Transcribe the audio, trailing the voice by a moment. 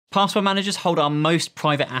Password managers hold our most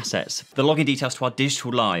private assets, the login details to our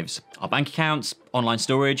digital lives, our bank accounts, online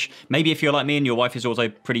storage. Maybe if you're like me and your wife is also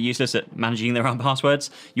pretty useless at managing their own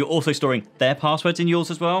passwords, you're also storing their passwords in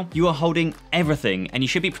yours as well. You are holding everything and you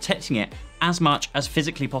should be protecting it as much as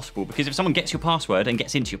physically possible, because if someone gets your password and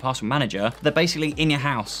gets into your password manager, they're basically in your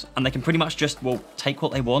house and they can pretty much just, well, take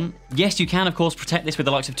what they want. Yes, you can of course protect this with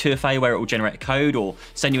the likes of 2FA where it will generate a code or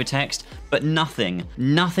send you a text, but nothing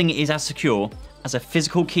is as secure as a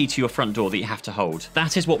physical key to your front door that you have to hold.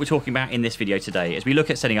 That is what we're talking about in this video today, as we look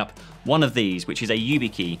at setting up one of these, which is a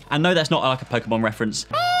Yubikey. And no, that's not like a Pokemon reference,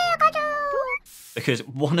 because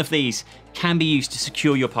one of these can be used to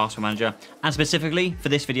secure your password manager. And specifically for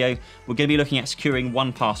this video, we're going to be looking at securing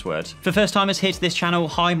 1Password. For first timers here to this channel,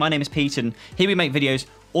 hi, my name is Pete, and here we make videos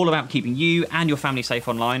all about keeping you and your family safe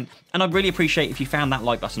online. And I'd really appreciate if you found that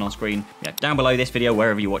like button on screen, down below this video,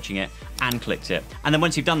 wherever you're watching it, and clicked it. And then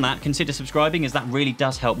once you've done that, consider subscribing, as that really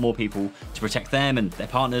does help more people to protect them and their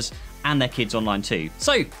partners and their kids online too.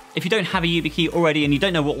 So if you don't have a Yubikey already and you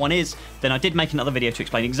don't know what one is, then I did make another video to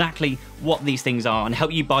explain exactly what these things are and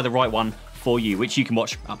help you buy the right one for you, which you can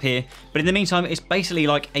watch up here. But in the meantime, it's basically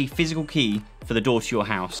like a physical key for the door to your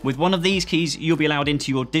house. With one of these keys, you'll be allowed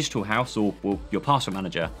into your digital house or your password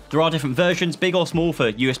manager. There are different versions, big or small,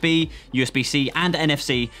 for USB, USB-C and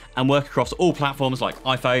NFC, and work across all platforms like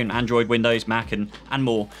iPhone, Android, Windows, Mac and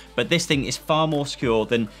more. But this thing is far more secure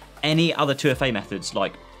than any other 2FA methods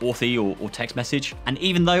like Authy or text message. And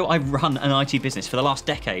even though I've run an IT business for the last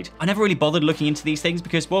decade, I never really bothered looking into these things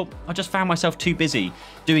because, well, I just found myself too busy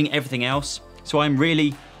doing everything else. So I'm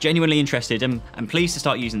really genuinely interested and pleased to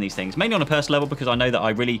start using these things, mainly on a personal level, because I know that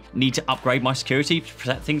I really need to upgrade my security to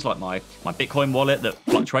protect things like my Bitcoin wallet that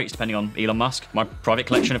fluctuates depending on Elon Musk, my private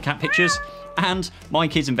collection of cat pictures, and my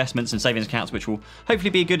kids' investments and savings accounts, which will hopefully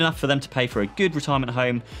be good enough for them to pay for a good retirement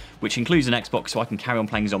home, which includes an Xbox, so I can carry on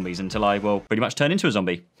playing zombies until I, well, pretty much turn into a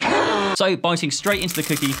zombie. So biting straight into the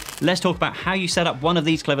cookie, let's talk about how you set up one of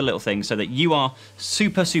these clever little things so that you are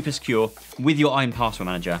super secure with your own password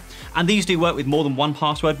manager. And these do work with more than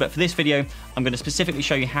 1Password, but for this video, I'm going to specifically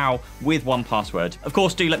show you how with 1Password. Of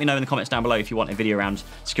course, do let me know in the comments down below if you want a video around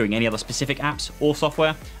securing any other specific apps or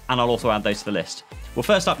software, and I'll also add those to the list. Well,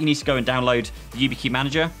 first up, you need to go and download the Yubikey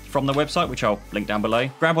Manager from the website, which I'll link down below.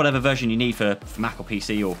 Grab whatever version you need for Mac or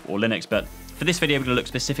PC or Linux, but for this video, we're going to look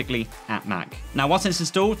specifically at Mac. Now, once it's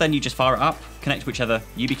installed, then you just fire it up, connect whichever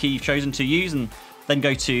Yubikey you've chosen to use, and then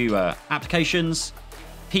go to Applications,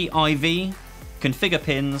 PIV, Configure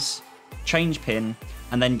Pins, Change Pin,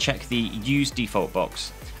 and then check the Use Default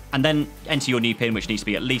box. And then enter your new pin, which needs to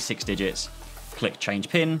be at least 6 digits. Click Change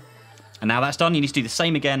Pin. And now that's done, you need to do the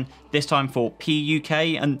same again, this time for PUK,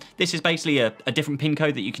 and this is basically a different pin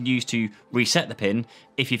code that you can use to reset the pin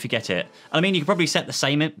if you forget it. And I mean, you could probably set the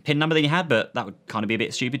same pin number that you had, but that would kind of be a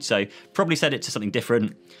bit stupid, so probably set it to something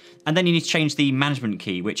different. And then you need to change the management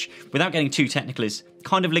key, which, without getting too technical, is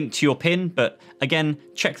kind of linked to your pin, but again,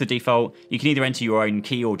 check the default. You can either enter your own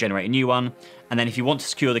key or generate a new one, and then if you want to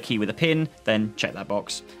secure the key with a pin, then check that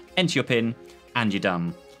box, enter your pin, and you're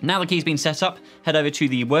done. Now the key's been set up, head over to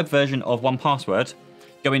the web version of 1Password,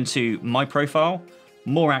 go into My Profile,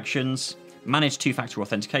 More Actions, Manage Two-Factor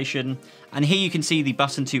Authentication, and here you can see the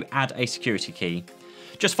button to add a security key.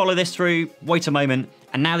 Just follow this through, wait a moment,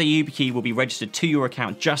 and now the Yubikey will be registered to your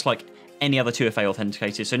account just like any other 2FA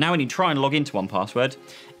authenticator. So now when you try and log into 1Password,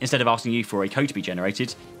 instead of asking you for a code to be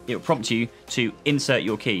generated, it will prompt you to insert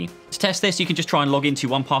your key. To test this, you can just try and log into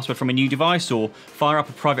 1Password from a new device or fire up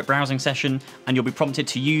a private browsing session and you'll be prompted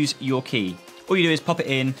to use your key. All you do is pop it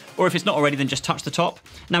in, or if it's not already, then just touch the top.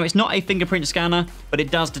 Now, it's not a fingerprint scanner, but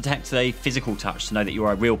it does detect a physical touch to know that you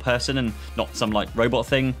are a real person and not some like robot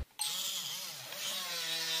thing.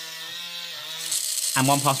 And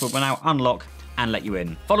 1Password will now unlock and let you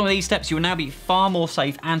in. Following these steps, you will now be far more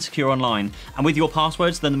safe and secure online, and with your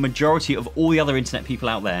passwords than the majority of all the other internet people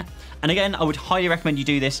out there. And again, I would highly recommend you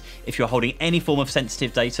do this if you're holding any form of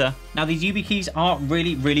sensitive data. Now, these Yubikeys are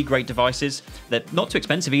really great devices. They're not too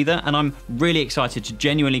expensive either, and I'm really excited to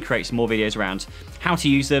genuinely create some more videos around how to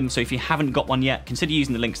use them. So if you haven't got one yet, consider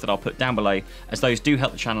using the links that I'll put down below, as those do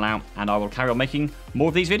help the channel out, and I will carry on making more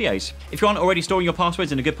of these videos. If you aren't already storing your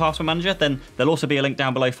passwords in a good password manager, then there'll also be a link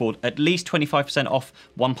down below for at least 25% off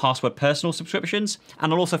 1Password personal subscriptions,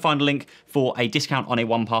 and I'll also find a link for a discount on a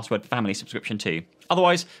 1Password family subscription too.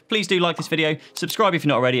 Otherwise, please do like this video, subscribe if you're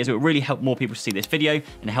not already, as it will really help more people to see this video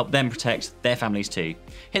and help them protect their families too.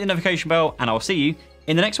 Hit the notification bell, and I'll see you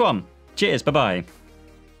in the next one. Cheers, bye-bye.